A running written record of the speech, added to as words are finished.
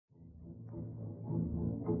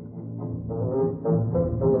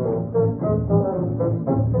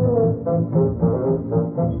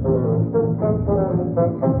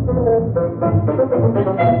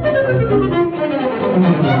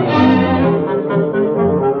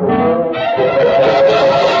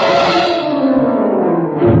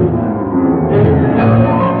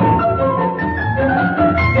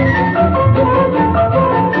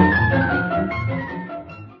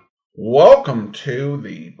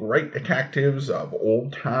great detectives of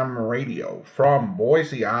old-time radio. From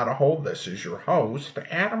Boise, Idaho, this is your host,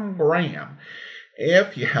 Adam Graham.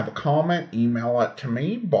 If you have a comment, email it to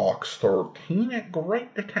me, box13 at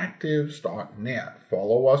greatdetectives.net.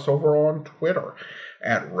 Follow us over on Twitter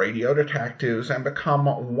at Radio Detectives and become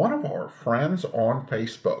one of our friends on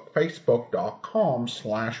Facebook,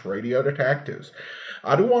 facebook.com/Radio Detectives.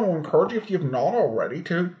 I do want to encourage you, if you've not already,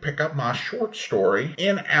 to pick up my short story,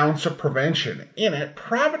 An Ounce of Prevention. In it,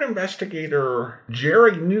 private investigator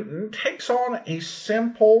Jerry Newton takes on a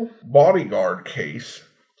simple bodyguard case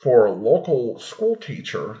for a local school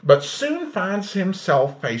teacher, but soon finds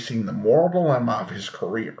himself facing the moral dilemma of his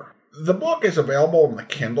career. The book is available in the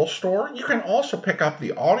Kindle store. You can also pick up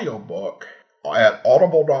the audiobook at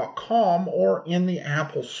audible.com or in the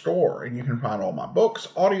Apple Store. And you can find all my books,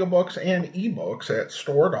 audiobooks, and ebooks at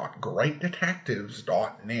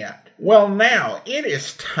store.greatdetectives.net. Well, now it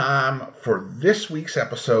is time for this week's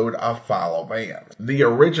episode of Philo, Vance. The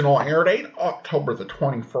original air date, October the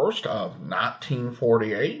 21st of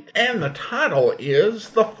 1948, and the title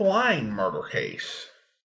is The Flying Murder Case.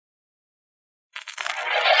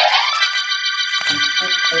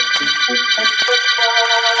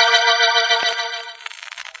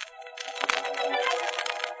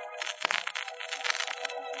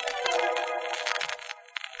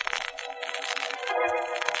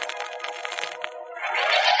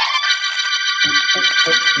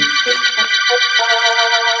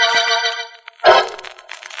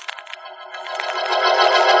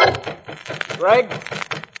 Greg?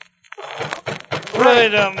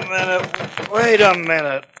 Wait a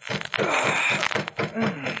minute.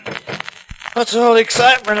 What's all the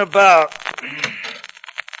excitement about?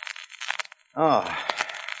 Oh,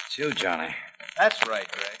 it's you, Johnny. That's right,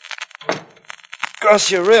 Greg. Of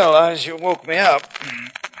course you realize you woke me up.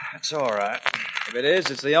 That's all right. If it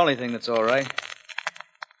is, it's the only thing that's all right.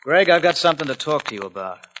 Greg, I've got something to talk to you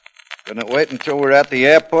about. Couldn't it wait until we're at the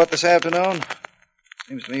airport this afternoon?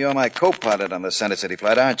 Seems to me you're my co-pilot on the Center City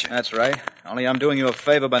flight, aren't you? That's right. Only I'm doing you a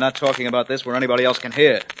favor by not talking about this where anybody else can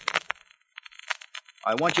hear.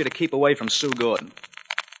 I want you to keep away from Sue Gordon.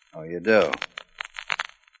 Oh, you do?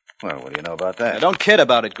 Well, what do you know about that? Now, don't kid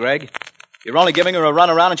about it, Greg. You're only giving her a run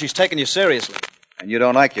around and she's taking you seriously. And you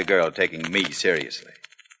don't like your girl taking me seriously.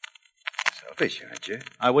 Selfish, aren't you?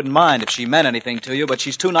 I wouldn't mind if she meant anything to you, but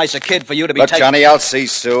she's too nice a kid for you to be Look, taking... Johnny, I'll see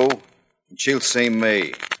Sue, and she'll see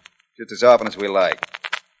me. Just as often as we like.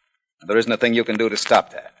 And there isn't a thing you can do to stop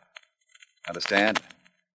that. Understand?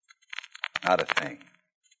 Not a thing.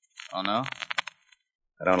 Oh, no?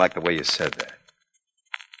 I don't like the way you said that.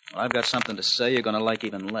 Well, I've got something to say you're going to like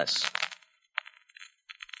even less.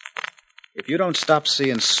 If you don't stop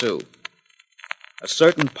seeing Sue, a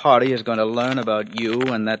certain party is going to learn about you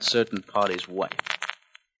and that certain party's wife.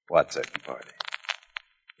 What certain party?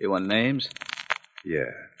 You want names? Yeah.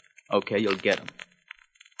 Okay, you'll get them.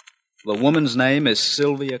 The woman's name is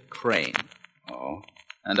Sylvia Crane. Oh?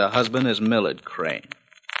 And her husband is Millard Crane.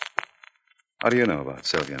 How do you know about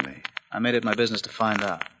Sylvia and me? I made it my business to find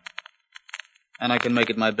out. And I can make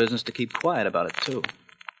it my business to keep quiet about it, too.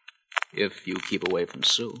 If you keep away from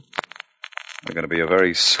Sue. We're going to be a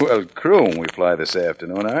very swell crew when we fly this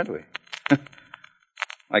afternoon, aren't we?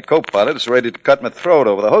 My co-pilot is ready to cut my throat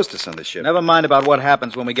over the hostess on the ship. Never mind about what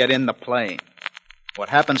happens when we get in the plane. What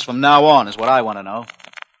happens from now on is what I want to know.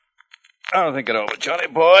 I'll think it over, Johnny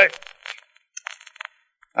boy.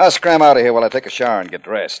 I'll scram out of here while I take a shower and get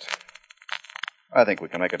dressed. I think we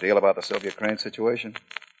can make a deal about the Sylvia Crane situation.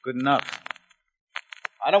 Good enough.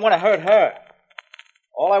 I don't want to hurt her.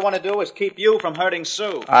 All I want to do is keep you from hurting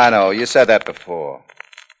Sue. I know. You said that before.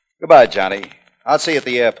 Goodbye, Johnny. I'll see you at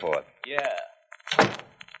the airport. Yeah.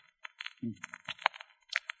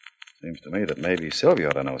 Seems to me that maybe Sylvia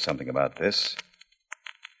ought to know something about this.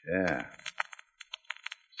 Yeah.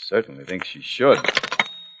 Certainly think she should.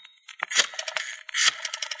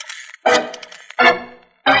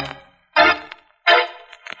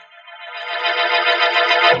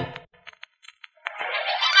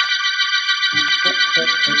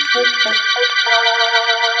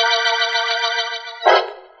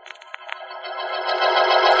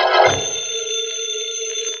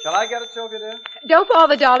 Shall I get it, Sylvia, dear? Don't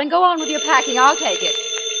bother, darling. Go on with your packing. I'll take it.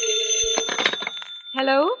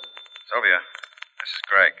 Hello? Sylvia, this is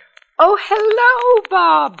Greg. Oh, hello,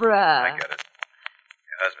 Barbara. I get it.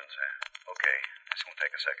 Your husband's here. Okay, this won't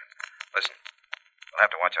take a second. Listen, we'll have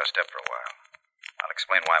to watch our step for a while. I'll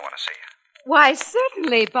explain why I want to see you. Why,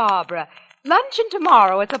 certainly, Barbara. Luncheon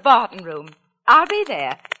tomorrow at the Barton Room. I'll be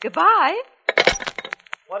there. Goodbye.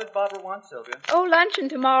 What did Barbara want, Sylvia? Oh, luncheon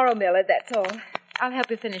tomorrow, Millard, that's all. I'll help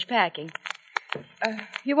you finish packing.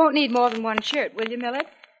 You won't need more than one shirt, will you, Millard?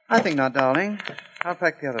 I think not, darling. I'll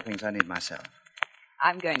pack the other things I need myself.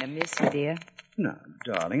 I'm going to miss you, dear. No,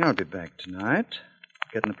 darling, I'll be back tonight.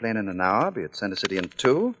 Get in the plane in an hour, be at Center City in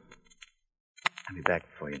 2. I'll be back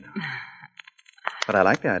before you know. But I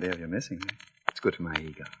like the idea of you missing me. It's good for my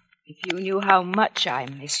ego. If you knew how much I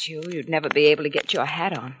miss you, you'd never be able to get your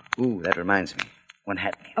hat on. Ooh, that reminds me. One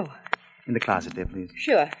hat. Oh. In the closet there, please.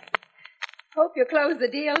 Sure. Hope you close the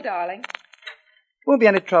deal, darling. Won't be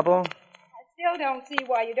any trouble. I still don't see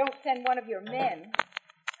why you don't send one of your men.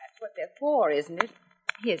 That's what they're for, isn't it?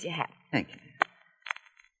 Here's your hat. Thank you.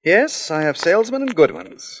 Yes, I have salesmen and good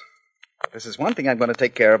ones. This is one thing I'm going to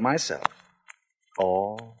take care of myself.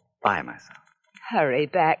 All by myself. Hurry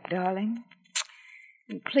back, darling.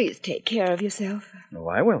 And please take care of yourself. Oh,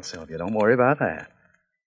 I will, Sylvia. Don't worry about that.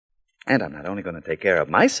 And I'm not only going to take care of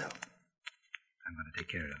myself, I'm going to take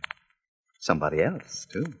care of somebody else,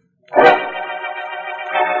 too.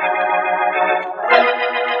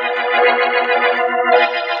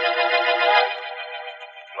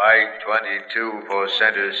 Flight 22 for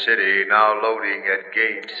Center City, now loading at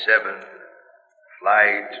Gate 7.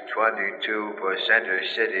 Flight 22 for Center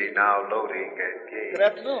City, now loading at Gate 7. Good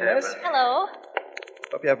afternoon, miss. Hello.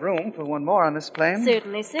 Hope you have room for one more on this plane.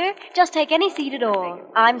 Certainly, sir. Just take any seat at all.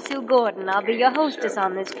 I'm Sue Gordon. I'll be your hostess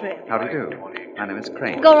on this trip. How do you do? My name is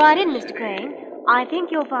Crane. Go right in, Mr. Crane. I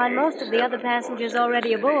think you'll find most of the other passengers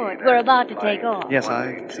already aboard. We're about to take off. Yes,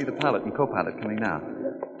 I see the pilot and co-pilot coming now.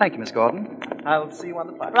 Thank you, Miss Gordon. I'll see you on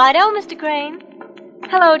the flight. Righto, Mr. Crane.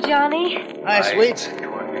 Hello, Johnny. Hi, sweets.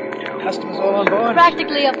 Customers all on board?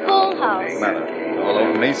 Practically a full house. All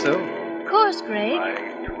over me, Sue? Of course, Greg.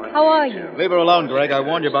 How are you? Leave her alone, Greg. I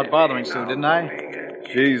warned you about bothering Sue, didn't I?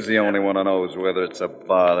 She's the only one who knows whether it's a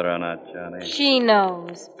bother or not, Johnny. She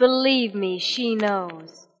knows. Believe me, she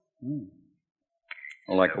knows.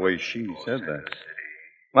 I like the way she said that.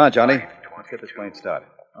 Come on, Johnny. Let's get this plane started.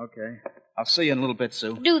 Okay. I'll see you in a little bit,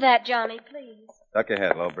 Sue. Do that, Johnny, please. Duck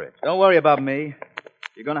ahead, low bridge. Don't worry about me.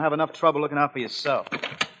 You're going to have enough trouble looking out for yourself.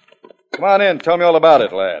 Come on in. Tell me all about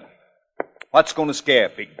it, lad. What's going to scare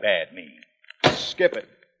Big Bad me? Skip it.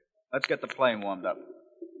 Let's get the plane warmed up.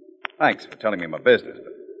 Thanks for telling me my business,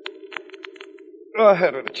 but go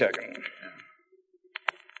ahead with the checking.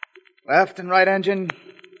 Left and right engine.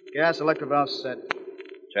 Gas electric valve set.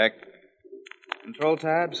 Check. Control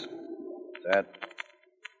tabs. Set.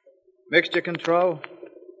 Mixture control.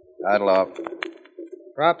 Idle off.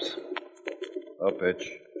 Props. Low pitch.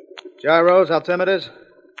 Gyros, altimeters.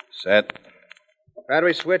 Set.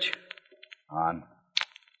 Battery switch. On.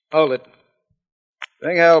 Hold it.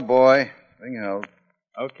 Thing held, boy. Thing held.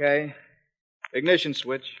 Okay. Ignition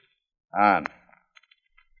switch. On.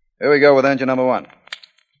 Here we go with engine number 1.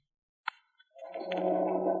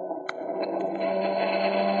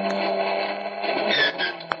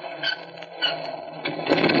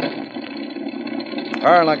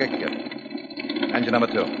 Burn like a kid. Engine number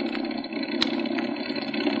 2.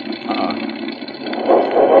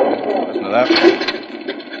 Listen to that.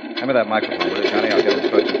 Hand me that microphone, will you, Johnny? I'll get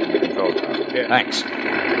instructions from the control tower. Yeah. Thanks.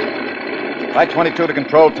 Flight 22 to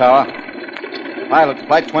control tower. Pilot,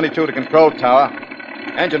 Flight 22 to control tower.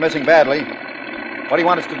 Engine missing badly. What do you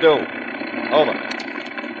want us to do? Over.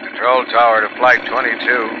 Control tower to Flight 22.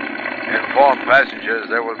 Inform passengers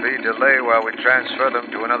there will be delay while we transfer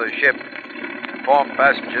them to another ship. Inform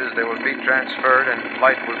passengers they will be transferred and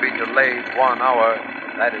flight will be delayed 1 hour.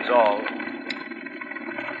 That is all.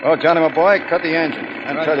 Well, Johnny, my boy, cut the engine.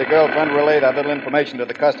 And tell your girlfriend to relay that little information to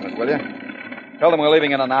the customers, will you? Tell them we're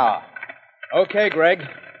leaving in an hour. Okay, Greg.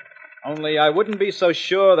 Only I wouldn't be so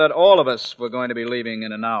sure that all of us were going to be leaving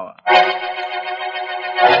in an hour.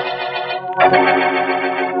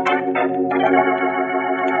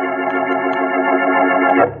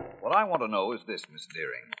 What I want to know is this, Miss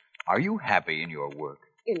Deering. Are you happy in your work?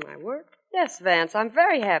 In my work? Yes, Vance, I'm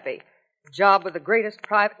very happy. Job with the greatest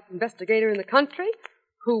private investigator in the country?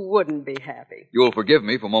 Who wouldn't be happy? You'll forgive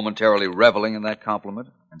me for momentarily reveling in that compliment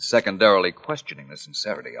and secondarily questioning the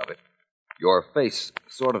sincerity of it. Your face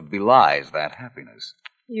sort of belies that happiness.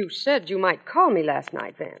 You said you might call me last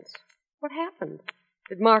night, Vance. What happened?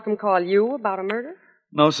 Did Markham call you about a murder?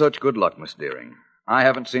 No such good luck, Miss Deering. I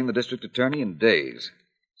haven't seen the district attorney in days.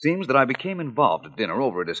 Seems that I became involved at dinner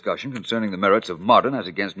over a discussion concerning the merits of modern as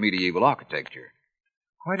against medieval architecture.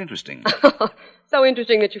 Quite interesting. So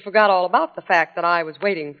interesting that you forgot all about the fact that I was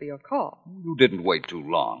waiting for your call. You didn't wait too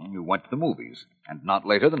long. You went to the movies, and not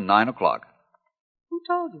later than 9 o'clock. Who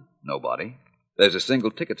told you? Nobody. There's a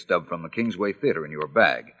single ticket stub from the Kingsway Theater in your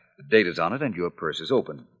bag. The date is on it, and your purse is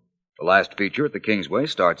open. The last feature at the Kingsway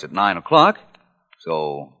starts at 9 o'clock,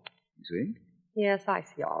 so, you see? Yes, I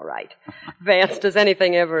see, all right. Vance, does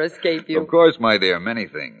anything ever escape you? Of course, my dear, many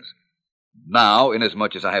things. Now,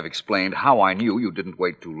 inasmuch as I have explained how I knew you didn't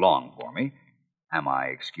wait too long for me, am I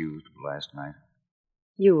excused for last night?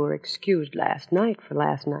 You were excused last night for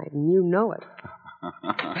last night, and you know it.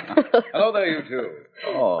 Hello there, you two.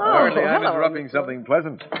 Apparently I'm hello, interrupting Mr. something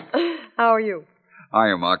pleasant. How are you?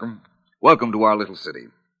 Hiya, Markham. Welcome to our little city.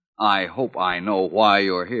 I hope I know why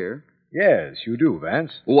you're here. Yes, you do,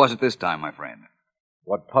 Vance. Who was it this time, my friend?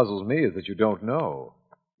 What puzzles me is that you don't know.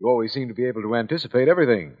 You always seem to be able to anticipate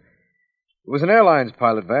everything. It was an airlines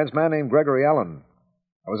pilot, Vance, a man named Gregory Allen.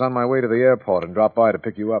 I was on my way to the airport and dropped by to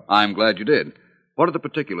pick you up. I'm glad you did. What are the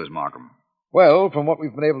particulars, Markham? Well, from what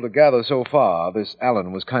we've been able to gather so far, this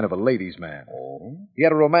Allen was kind of a ladies' man. Oh? He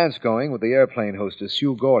had a romance going with the airplane hostess,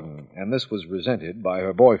 Sue Gordon, and this was resented by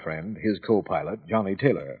her boyfriend, his co-pilot, Johnny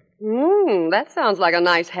Taylor. That sounds like a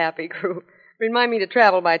nice, happy group. Remind me to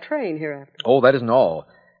travel by train hereafter. Oh, that isn't all.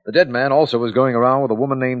 The dead man also was going around with a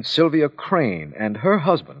woman named Sylvia Crane, and her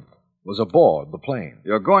husband was aboard the plane.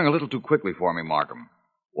 You're going a little too quickly for me, Markham.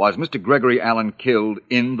 Was Mr. Gregory Allen killed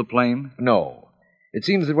in the plane? No. It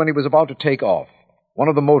seems that when he was about to take off, one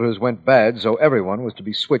of the motors went bad, so everyone was to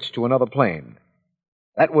be switched to another plane.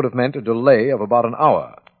 That would have meant a delay of about an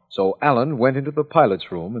hour, so Allen went into the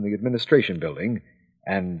pilot's room in the administration building,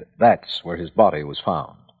 and that's where his body was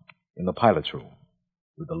found, in the pilot's room,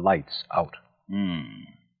 with the lights out.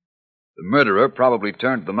 The murderer probably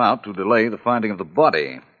turned them out to delay the finding of the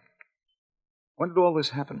body. When did all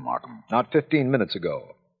this happen, Markham? Not 15 minutes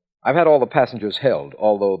ago. I've had all the passengers held,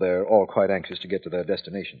 although they're all quite anxious to get to their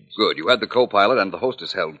destinations. Good. You had the co-pilot and the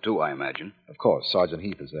hostess held, too, I imagine. Of course, Sergeant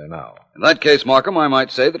Heath is there now. In that case, Markham, I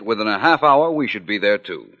might say that within a half hour we should be there,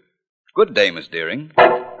 too. Good day, Miss Deering.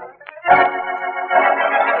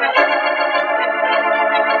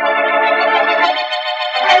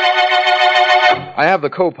 I have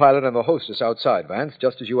the co-pilot and the hostess outside, Vance,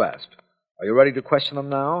 just as you asked. Are you ready to question them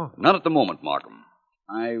now? Not at the moment, Markham.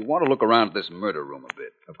 I want to look around this murder room a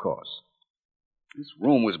bit. Of course. This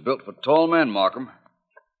room was built for tall men, Markham.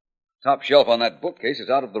 Top shelf on that bookcase is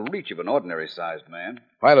out of the reach of an ordinary-sized man.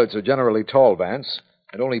 Pilots are generally tall, Vance,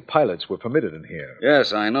 and only pilots were permitted in here.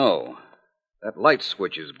 Yes, I know. That light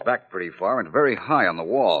switch is back pretty far and very high on the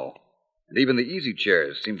wall. And even the easy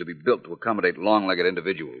chairs seem to be built to accommodate long-legged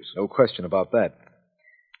individuals. No question about that.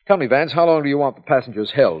 Tell me, Vance, how long do you want the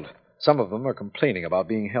passengers held? Some of them are complaining about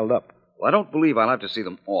being held up. Well, I don't believe I'll have to see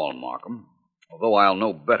them all, Markham. Although I'll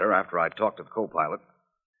know better after I talk to the co-pilot.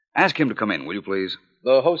 Ask him to come in, will you, please?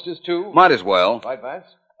 The hostess, too? Might as well. Right, Vance.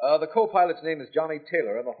 The co-pilot's name is Johnny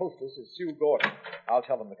Taylor, and the hostess is Sue Gordon. I'll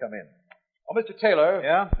tell them to come in. Oh, Mr. Taylor.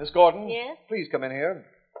 Yeah? Miss Gordon. Yes? Please come in here.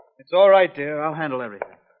 It's all right, dear. I'll handle everything.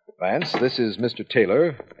 Vance, this is Mr.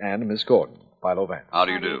 Taylor and Miss Gordon. Philo Vance. How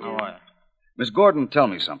do you do? How are you? Miss Gordon, tell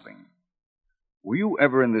me something. Were you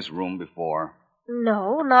ever in this room before?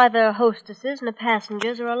 No, neither hostesses nor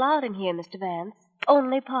passengers are allowed in here, Mr. Vance.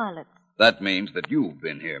 Only pilots. That means that you've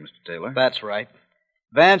been here, Mr. Taylor. That's right.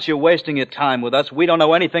 Vance, you're wasting your time with us. We don't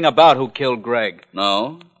know anything about who killed Greg.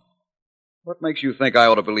 No? What makes you think I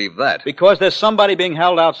ought to believe that? Because there's somebody being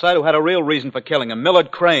held outside who had a real reason for killing him,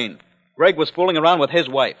 Millard Crane. Greg was fooling around with his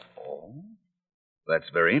wife. Oh? That's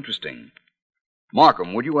very interesting.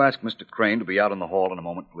 Markham, would you ask Mr. Crane to be out in the hall in a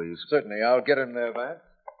moment, please? Certainly. I'll get him there, Vance.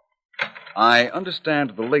 I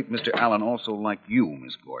understand the late Mr. Allen also liked you,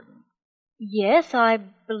 Miss Gordon. Yes, I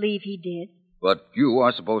believe he did. But you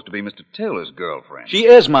are supposed to be Mr. Taylor's girlfriend. She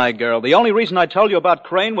is my girl. The only reason I told you about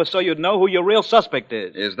Crane was so you'd know who your real suspect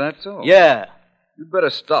is. Is that so? Yeah. You'd better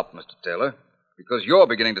stop, Mr. Taylor, because you're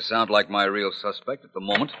beginning to sound like my real suspect at the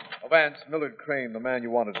moment. Oh, Vance, Millard Crane, the man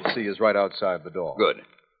you wanted to see, is right outside the door. Good.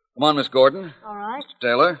 Come on, Miss Gordon. All right. Mr.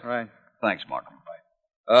 Taylor. Right. Thanks, Markham.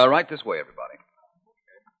 Right this way, everybody.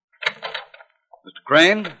 Mr.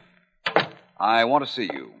 Crane, I want to see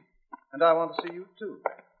you. And I want to see you, too,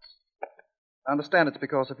 Vance. I understand it's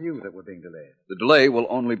because of you that we're being delayed. The delay will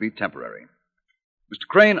only be temporary. Mr.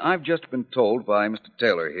 Crane, I've just been told by Mr.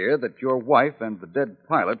 Taylor here that your wife and the dead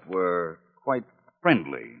pilot were quite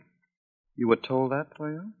friendly. You were told that,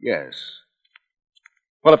 were you? Yes.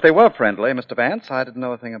 Well, if they were friendly, Mr. Vance, I didn't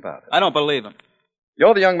know a thing about it. I don't believe him.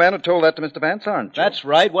 You're the young man who told that to Mr. Vance, aren't you? That's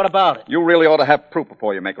right. What about it? You really ought to have proof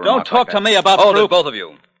before you make a Don't remark talk like to that. me about Hold it, proof. both of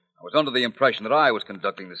you. I was under the impression that I was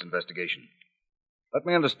conducting this investigation. Let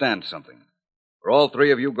me understand something. Are all three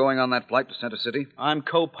of you going on that flight to Center City? I'm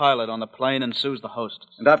co-pilot on the plane and Sue's the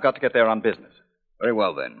hostess. And I've got to get there on business. Very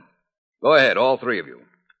well, then. Go ahead, all three of you.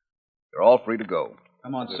 You're all free to go.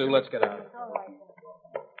 Come on, Sue, let's get out.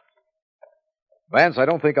 Vance, I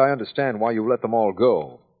don't think I understand why you let them all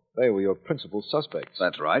go. They were your principal suspects.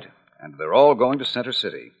 That's right. And they're all going to Center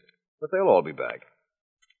City. But they'll all be back.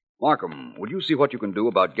 Markham, will you see what you can do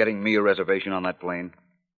about getting me a reservation on that plane?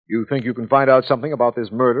 You think you can find out something about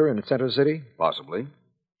this murder in Center City? Possibly.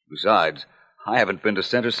 Besides, I haven't been to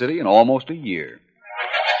Center City in almost a year.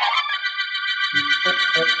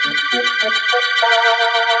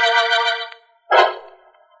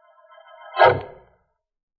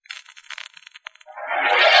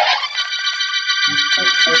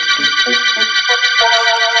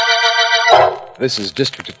 This is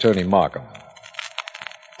District Attorney Markham.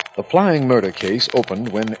 The flying murder case opened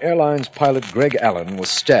when Airlines pilot Greg Allen was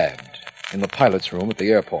stabbed in the pilot's room at the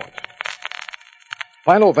airport.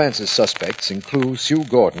 Philo Vance's suspects include Sue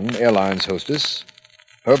Gordon, Airlines hostess,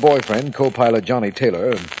 her boyfriend, co-pilot Johnny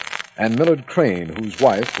Taylor, and Millard Crane, whose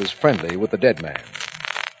wife was friendly with the dead man.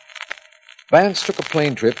 Vance took a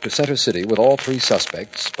plane trip to Center City with all three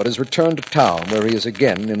suspects, but has returned to town where he is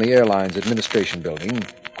again in the airline's administration building,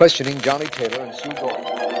 questioning Johnny Taylor and Sue Gordon.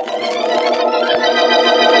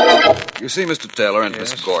 You see, Mr. Taylor and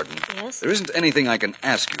Yes. Mrs. Gordon, Yes? there isn't anything I can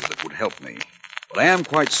ask you that would help me. But I am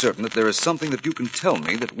quite certain that there is something that you can tell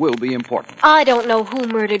me that will be important. I don't know who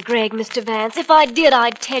murdered Greg, Mr. Vance. If I did,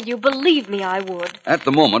 I'd tell you. Believe me, I would. At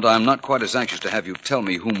the moment, I'm not quite as anxious to have you tell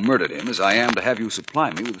me who murdered him as I am to have you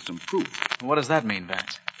supply me with some proof. What does that mean,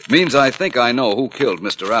 Vance? It means I think I know who killed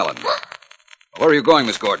Mr. Allen. Where are you going,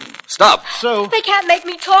 Miss Gordon? Stop! So? They can't make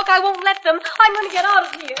me talk. I won't let them. I'm going to get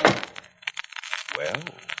out of here. Well,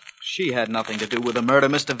 she had nothing to do with the murder,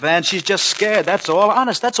 Mr. Vance. She's just scared, that's all.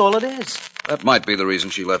 Honest, that's all it is. That might be the reason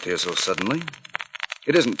she left here so suddenly.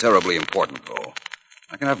 It isn't terribly important, though.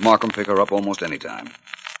 I can have Markham pick her up almost any time.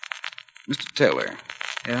 Mr. Taylor.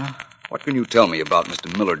 Yeah? What can you tell me about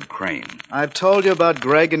Mr. Millard Crane? I've told you about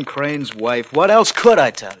Greg and Crane's wife. What else could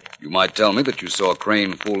I tell you? You might tell me that you saw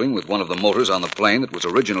Crane fooling with one of the motors on the plane that was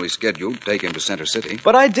originally scheduled to take him to Center City.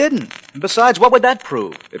 But I didn't. And besides, what would that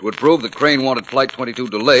prove? It would prove that Crane wanted Flight 22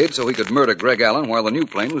 delayed so he could murder Greg Allen while the new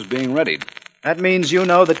plane was being readied. That means you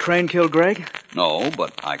know that Crane killed Greg? No,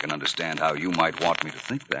 but I can understand how you might want me to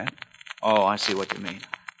think that. Oh, I see what you mean.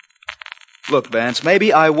 Look, Vance,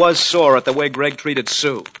 maybe I was sore at the way Greg treated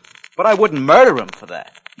Sue. But I wouldn't murder him for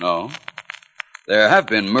that. No. There have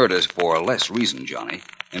been murders for less reason, Johnny.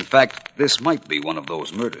 In fact, this might be one of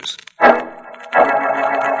those murders.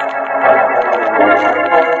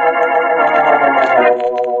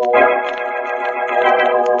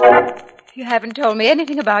 You haven't told me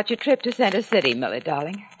anything about your trip to Center City, Millie,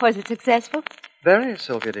 darling. Was it successful? Very,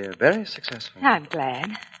 Sylvia, dear. Very successful. I'm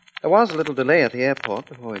glad. There was a little delay at the airport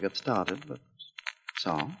before we got started, but that's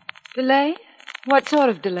all. Delay? What sort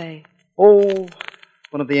of delay? Oh,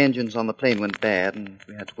 one of the engines on the plane went bad, and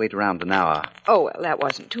we had to wait around an hour. Oh, well, that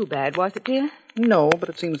wasn't too bad, was it, dear? No, but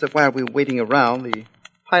it seems that while we were waiting around, the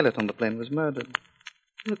pilot on the plane was murdered.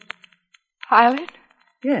 The pilot?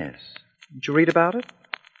 Yes. Did you read about it?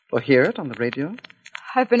 Or hear it on the radio?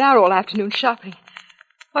 I've been out all afternoon shopping.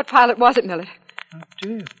 What pilot was it, Millie? Oh,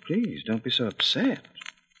 dear, please, don't be so upset.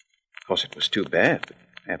 Of course, it was too bad, but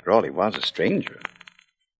after all, he was a stranger.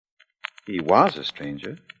 He was a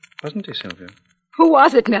stranger, wasn't he, Sylvia? Who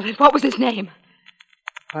was it, Millie? What was his name?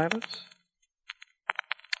 Pilots?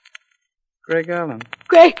 Greg Allen.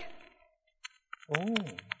 Greg! Oh.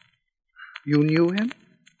 You knew him?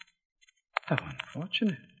 How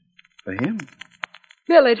unfortunate. For him.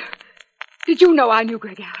 Millard, did you know I knew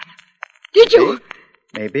Greg Allen? Did you?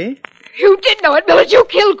 Maybe. You did know it, Millard. You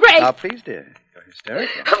killed Greg. Now, please, dear. You're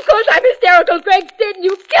hysterical. Of course I'm hysterical. Greg did.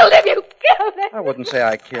 You killed him. You killed him. I wouldn't say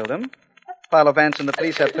I killed him. Philo Vance and the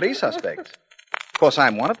police have 3 suspects. Of course,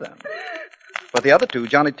 I'm one of them. But the other 2,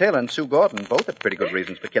 Johnny Taylor and Sue Gordon, both had pretty good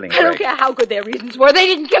reasons for killing I don't Greg. care how good their reasons were. They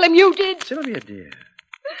didn't kill him. You did. Sylvia, dear,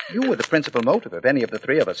 you were the principal motive if any of the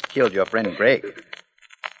 3 of us killed your friend Greg.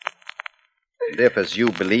 And if, as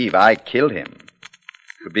you believe, I killed him,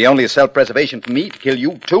 it would be only a self-preservation for me to kill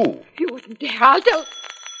you, too. You wouldn't dare. I'll tell...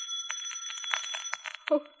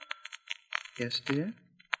 Oh, Yes, dear?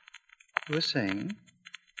 You were saying?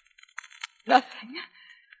 nothing.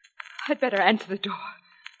 I'd better answer the door.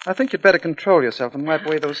 I think you'd better control yourself and wipe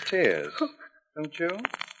away those tears. Don't you?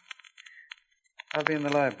 I'll be in the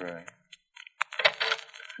library.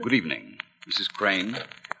 Good evening, Mrs. Crane.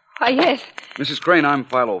 Why, yes. Mrs. Crane, I'm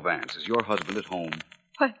Philo Vance. Is your husband at home?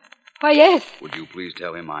 Why, yes. Would you please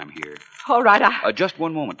tell him I'm here? All right, Just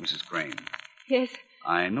one moment, Mrs. Crane. Yes.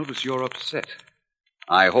 I notice you're upset.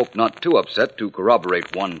 I hope not too upset to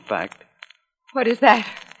corroborate one fact. What is that?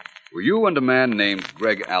 Were you and a man named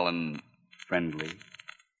Greg Allen friendly?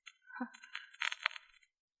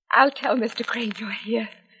 I'll tell Mr. Crane you're here.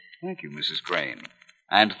 Thank you, Mrs. Crane.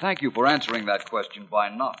 And thank you for answering that question by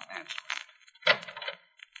not answering.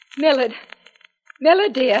 Millard.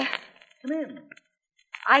 Millard, dear. Come in.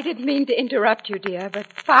 I didn't mean to interrupt you, dear,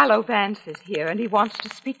 but Philo Vance is here, and he wants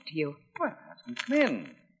to speak to you. Well, ask him to come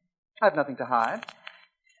in. I've nothing to hide.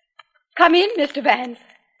 Come in, Mr. Vance.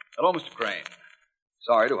 Hello, Mr. Crane.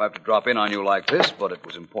 Sorry to have to drop in on you like this, but it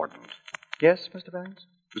was important. Yes, Mr. Vance?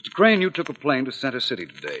 Mr. Crane, you took a plane to Center City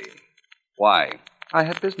today. Why? I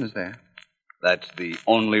had business there. That's the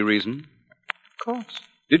only reason? Of course.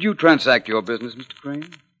 Did you transact your business, Mr. Crane?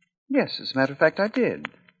 Yes, as a matter of fact, I did.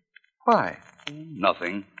 Why?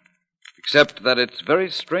 Nothing. Except that it's very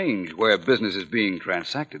strange where business is being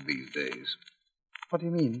transacted these days. What do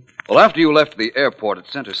you mean? Well, after you left the airport at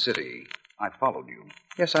Center City, I followed you.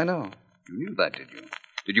 Yes, I know. You knew that, did you?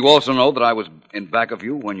 Did you also know that I was in back of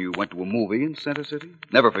you when you went to a movie in Center City?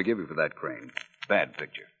 Never forgive you for that, Crane. Bad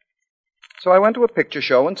picture. So I went to a picture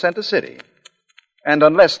show in Center City. And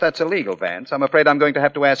unless that's illegal, Vance, I'm afraid I'm going to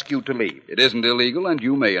have to ask you to leave. It isn't illegal, and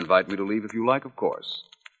you may invite me to leave if you like, of course.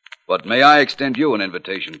 But may I extend you an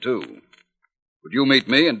invitation, too? Would you meet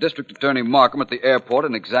me and District Attorney Markham at the airport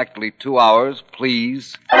in exactly 2 hours,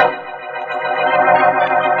 please?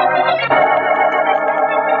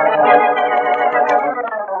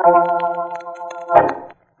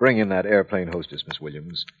 Bring in that airplane hostess, Miss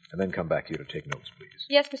Williams, and then come back here to take notes, please.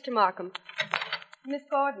 Yes, Mr. Markham. Miss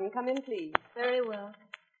Gordon, come in, please. Very well.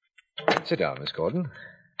 Sit down, Miss Gordon.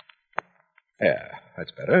 There,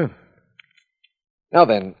 that's better. Now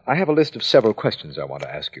then, I have a list of several questions I want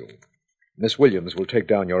to ask you. Miss Williams will take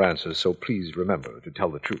down your answers, so please remember to tell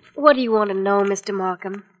the truth. What do you want to know, Mr.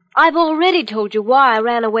 Markham? I've already told you why I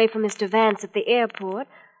ran away from Mr. Vance at the airport.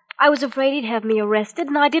 I was afraid he'd have me arrested,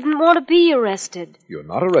 and I didn't want to be arrested. You're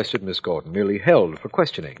not arrested, Miss Gordon, merely held for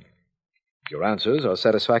questioning. If your answers are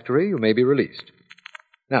satisfactory, you may be released.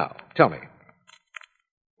 Now, tell me,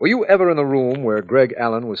 were you ever in the room where Greg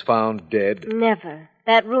Allen was found dead? Never.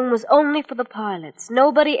 That room was only for the pilots.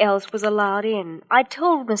 Nobody else was allowed in. I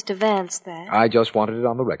told Mr. Vance that. I just wanted it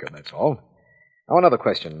on the record, that's all. Now, another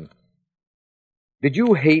question. Did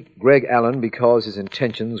you hate Greg Allen because his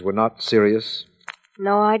intentions were not serious?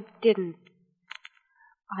 No, I didn't.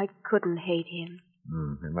 I couldn't hate him.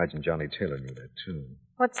 Imagine Johnny Taylor knew that, too.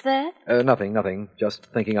 What's that? Nothing. Just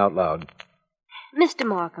thinking out loud. Mr.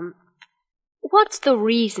 Markham, what's the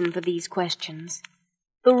reason for these questions?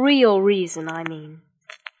 The real reason, I mean.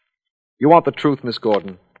 You want the truth, Miss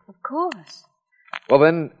Gordon? Of course. Well,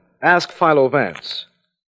 then, ask Philo Vance.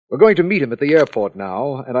 We're going to meet him at the airport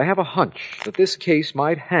now, and I have a hunch that this case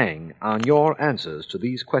might hang on your answers to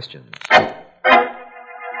these questions.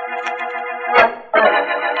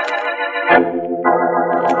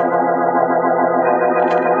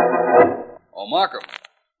 Oh,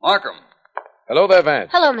 Markham. Hello there,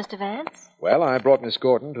 Vance. Hello, Mr. Vance. Well, I brought Miss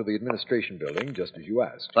Gordon to the administration building, just as you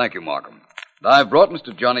asked. Thank you, Markham. And I've brought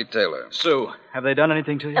Mr. Johnny Taylor. Sue, have they done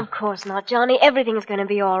anything to you? Of course not, Johnny. Everything's going to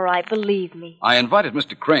be all right, believe me. I invited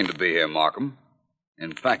Mr. Crane to be here, Markham.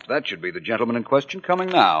 In fact, that should be the gentleman in question coming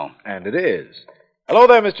now. And it is. Hello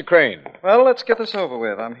there, Mr. Crane. Well, let's get this over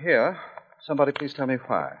with. I'm here. Somebody please tell me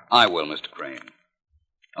why. I will, Mr. Crane.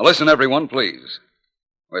 Now listen, everyone, please.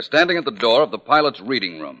 We're standing at the door of the pilot's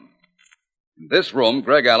reading room. In this room,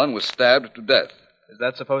 Greg Allen was stabbed to death. Is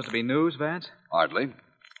that supposed to be news, Vance? Hardly.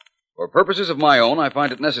 For purposes of my own, I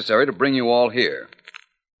find it necessary to bring you all here.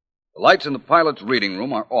 The lights in the pilot's reading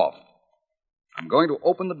room are off. I'm going to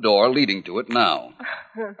open the door leading to it now.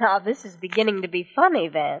 Now, this is beginning to be funny,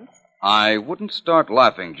 Vance. I wouldn't start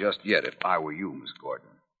laughing just yet if I were you, Miss Gordon.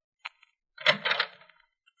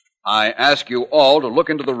 I ask you all to look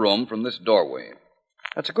into the room from this doorway.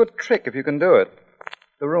 That's a good trick if you can do it.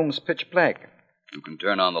 The room's pitch black. You can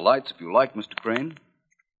turn on the lights if you like, Mr. Crane.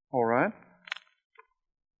 All right.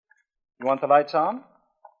 You want the lights on?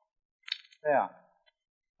 There.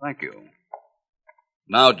 Thank you.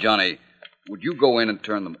 Now, Johnny, would you go in and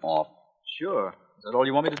turn them off? Sure. Is that all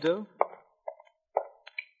you want me to do?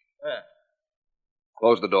 There.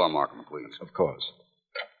 Close the door, Markham, please. Of course.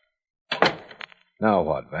 Now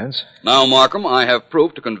what, Vance? Now, Markham, I have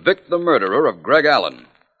proof to convict the murderer of Greg Allen.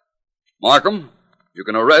 Markham, you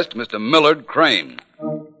can arrest Mr. Millard Crane.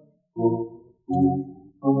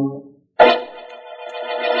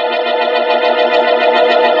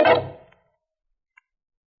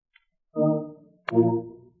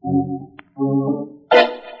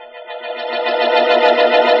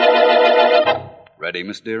 Ready,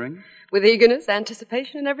 Miss Deering? With eagerness,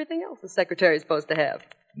 anticipation, and everything else the secretary's supposed to have.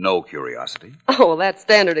 No curiosity. Oh, well, that's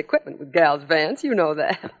standard equipment with gals, Vance. You know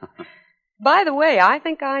that. By the way, I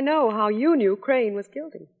think I know how you knew Crane was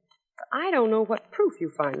guilty. I don't know what proof you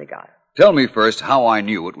finally got. Tell me first how I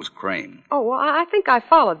knew it was Crane. Oh, well, I think I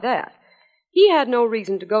followed that. He had no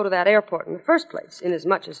reason to go to that airport in the first place,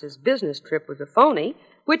 inasmuch as his business trip was a phony,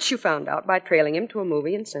 which you found out by trailing him to a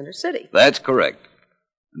movie in Center City. That's correct.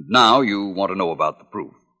 And now you want to know about the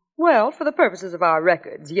proof. Well, for the purposes of our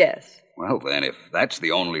records, yes. Well, then, if that's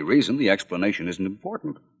the only reason, the explanation isn't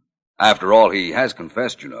important. After all, he has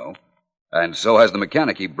confessed, you know. And so has the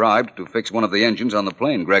mechanic he bribed to fix one of the engines on the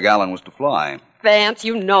plane Greg Allen was to fly. Vance,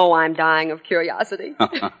 you know I'm dying of curiosity.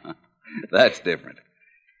 That's different.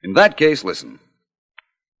 In that case, listen.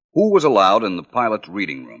 Who was allowed in the pilot's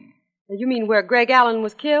reading room? You mean where Greg Allen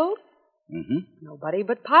was killed? Mm-hmm. Nobody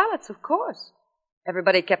but pilots, of course.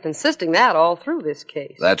 Everybody kept insisting that all through this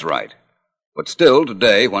case. That's right. But still,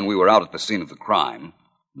 today, when we were out at the scene of the crime,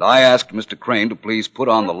 and I asked Mr. Crane to please put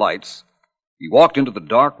on the lights, he walked into the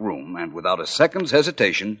dark room and, without a second's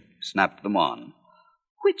hesitation, snapped them on.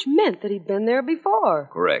 Which meant that he'd been there before.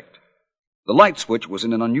 Correct. The light switch was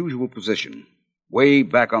in an unusual position, way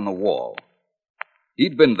back on the wall.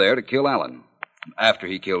 He'd been there to kill Allen. After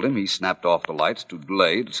he killed him, he snapped off the lights to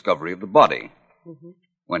delay discovery of the body. Mm-hmm.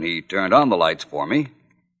 When he turned on the lights for me,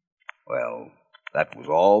 well, that was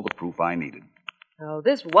all the proof I needed. Oh,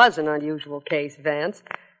 this was an unusual case, Vance.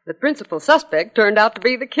 The principal suspect turned out to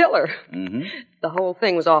be the killer. Mm-hmm. The whole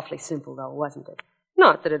thing was awfully simple, though, wasn't it?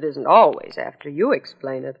 Not that it isn't always after you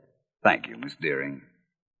explain it. Thank you, Miss Deering.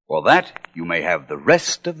 For that, you may have the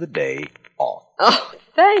rest of the day off. Oh,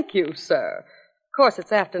 thank you, sir. Of course,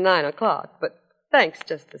 it's after 9 o'clock, but thanks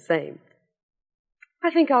just the same. I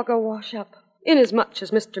think I'll go wash up, inasmuch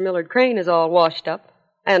as Mr. Millard Crane is all washed up,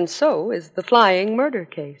 and so is the flying murder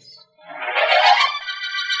case.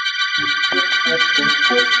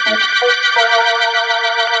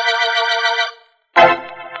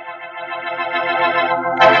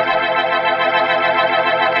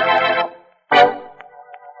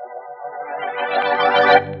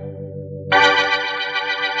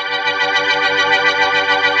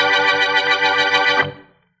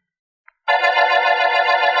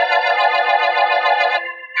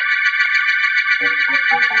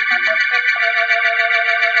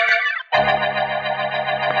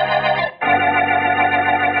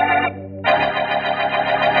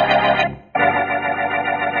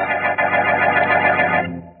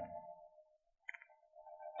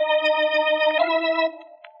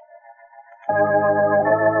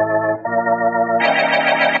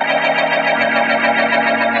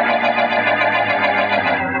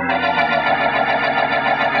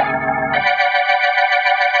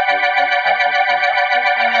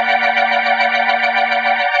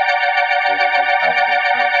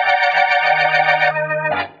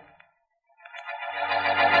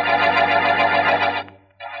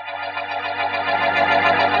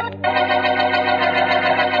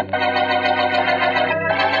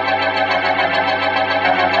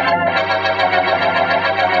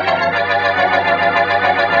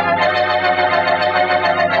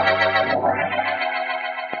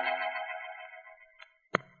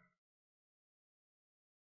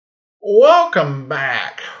 Welcome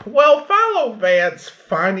back. Well, Philo Vance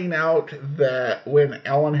finding out that when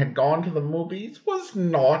Ellen had gone to the movies was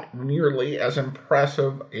not nearly as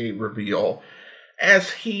impressive a reveal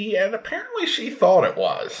as he and apparently she thought it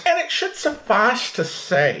was. And it should suffice to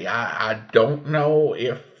say, I don't know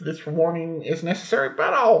if this warning is necessary,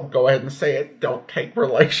 but I'll go ahead and say it. Don't take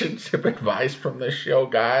relationship advice from this show,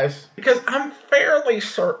 guys. Because I'm fairly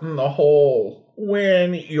certain the whole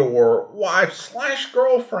when your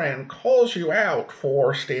wife/girlfriend calls you out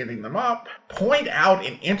for standing them up, point out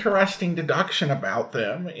an interesting deduction about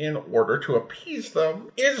them in order to appease them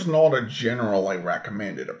is not a generally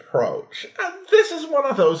recommended approach. This is one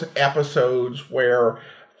of those episodes where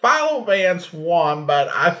Philo Vance won, but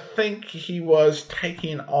I think he was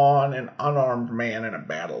taking on an unarmed man in a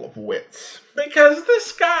battle of wits. Because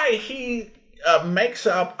this guy, he makes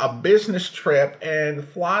up a business trip and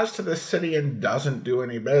flies to the city and doesn't do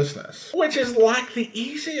any business, which is like the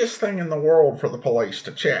easiest thing in the world for the police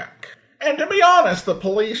to check. And to be honest, the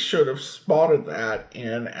police should have spotted that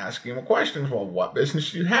in asking him questions. Well, what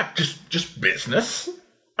business do you have? Just business?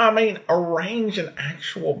 I mean, arrange an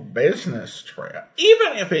actual business trip,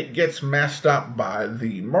 even if it gets messed up by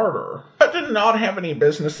the murder. But to not have any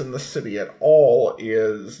business in the city at all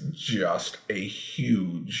is just a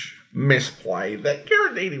huge misplay that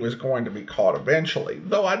guaranteed he was going to be caught eventually.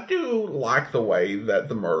 Though I do like the way that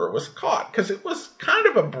the murder was caught, because it was kind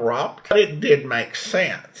of abrupt, but it did make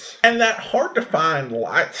sense. And that hard-to-find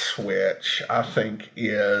light switch, I think,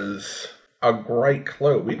 is a great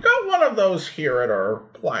clue. We've got one of those here at our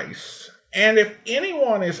place. And if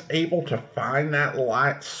anyone is able to find that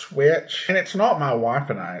light switch, and it's not my wife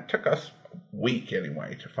and I, it took us a week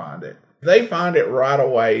anyway to find it. they find it right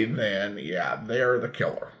away, then, yeah, they're the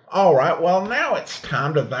killer. All right, well, now it's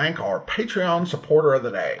time to thank our Patreon supporter of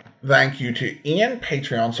the day. Thank you to Ian,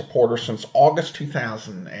 Patreon supporter since August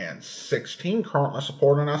 2016, currently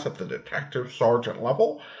supporting us at the Detective Sergeant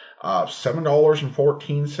level of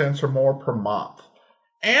 $7.14 or more per month.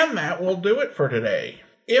 And that will do it for today.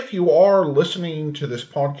 If you are listening to this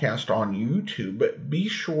podcast on YouTube, be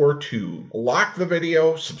sure to like the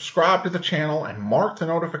video, subscribe to the channel, and mark the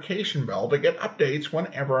notification bell to get updates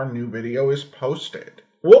whenever a new video is posted.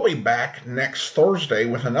 We'll be back next Thursday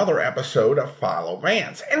with another episode of Philo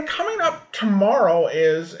Vance. And coming up tomorrow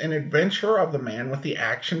is an adventure of the man with the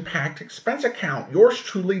action-packed expense account. Yours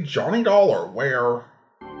truly, Johnny Dollar, where...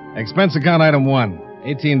 Expense account item 1,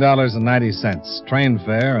 $18.90. Train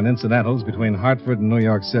fare and incidentals between Hartford and New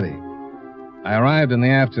York City. I arrived in the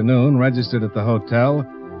afternoon, registered at the hotel,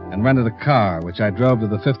 and rented a car, which I drove to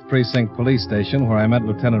the 5th Precinct Police Station, where I met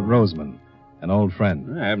Lieutenant Roseman, an old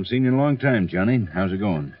friend. I haven't seen you in a long time, Johnny. How's it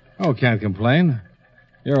going? Oh, can't complain.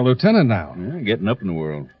 You're a lieutenant now. Yeah, getting up in the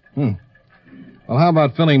world. Well, how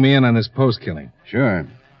about filling me in on this Post killing? Sure. The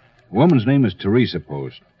woman's name is Teresa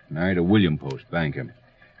Post. Married to William Post, banker.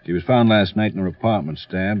 She was found last night in her apartment,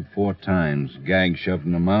 stabbed 4 times. Gag shoved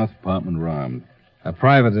in the mouth, apartment robbed. A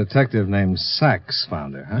private detective named Sachs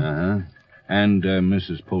found her, huh? Uh-huh. And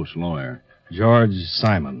Mrs. Post's lawyer. George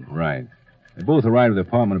Simon. Right. They both arrived at the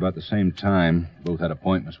apartment about the same time. Both had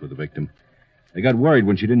appointments with the victim. They got worried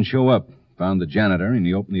when she didn't show up. Found the janitor, and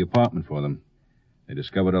he opened the apartment for them. They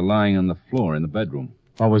discovered her lying on the floor in the bedroom.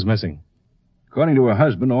 What was missing? According to her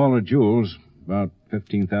husband, all her jewels, about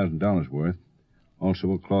 $15,000 worth.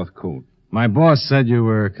 Also a cloth coat. My boss said you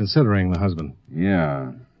were considering the husband.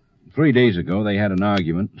 Yeah. 3 days ago, they had an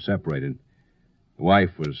argument and separated. The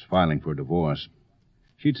wife was filing for a divorce.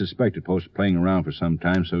 She'd suspected Post playing around for some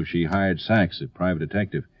time, so she hired Sachs, a private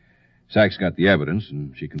detective. Sachs got the evidence,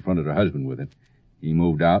 and she confronted her husband with it. He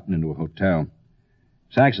moved out and into a hotel.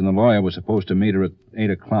 Sachs and the lawyer were supposed to meet her at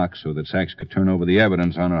 8 o'clock so that Sachs could turn over the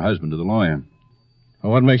evidence on her husband to the lawyer.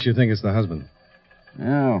 Well, what makes you think it's the husband?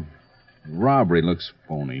 Well, the robbery looks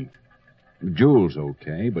phony. The jewels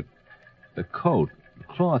okay, but the coat, the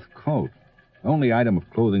cloth coat, the only item of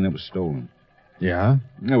clothing that was stolen. Yeah?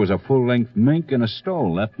 There was a full-length mink and a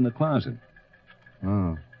stole left in the closet.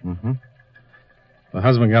 Oh, mm-hmm. The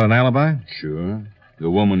husband got an alibi? Sure. The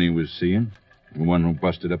woman he was seeing. The one who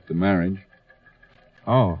busted up the marriage.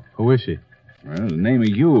 Oh, who is she? Well, the name of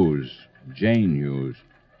Hughes. Jane Hughes.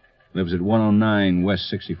 Lives at 109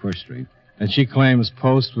 West 61st Street. And she claims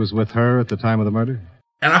Post was with her at the time of the murder?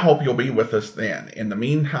 And I hope you'll be with us then. In the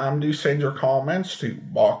meantime, do send your comments to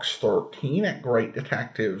box13 at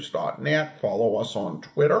greatdetectives.net. Follow us on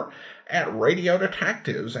Twitter at Radio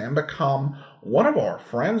Detectives and become one of our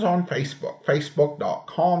friends on Facebook,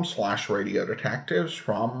 facebook.com/Radio Detectives.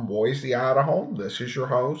 From Boise, Idaho, this is your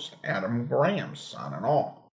host, Adam Graham, signing off.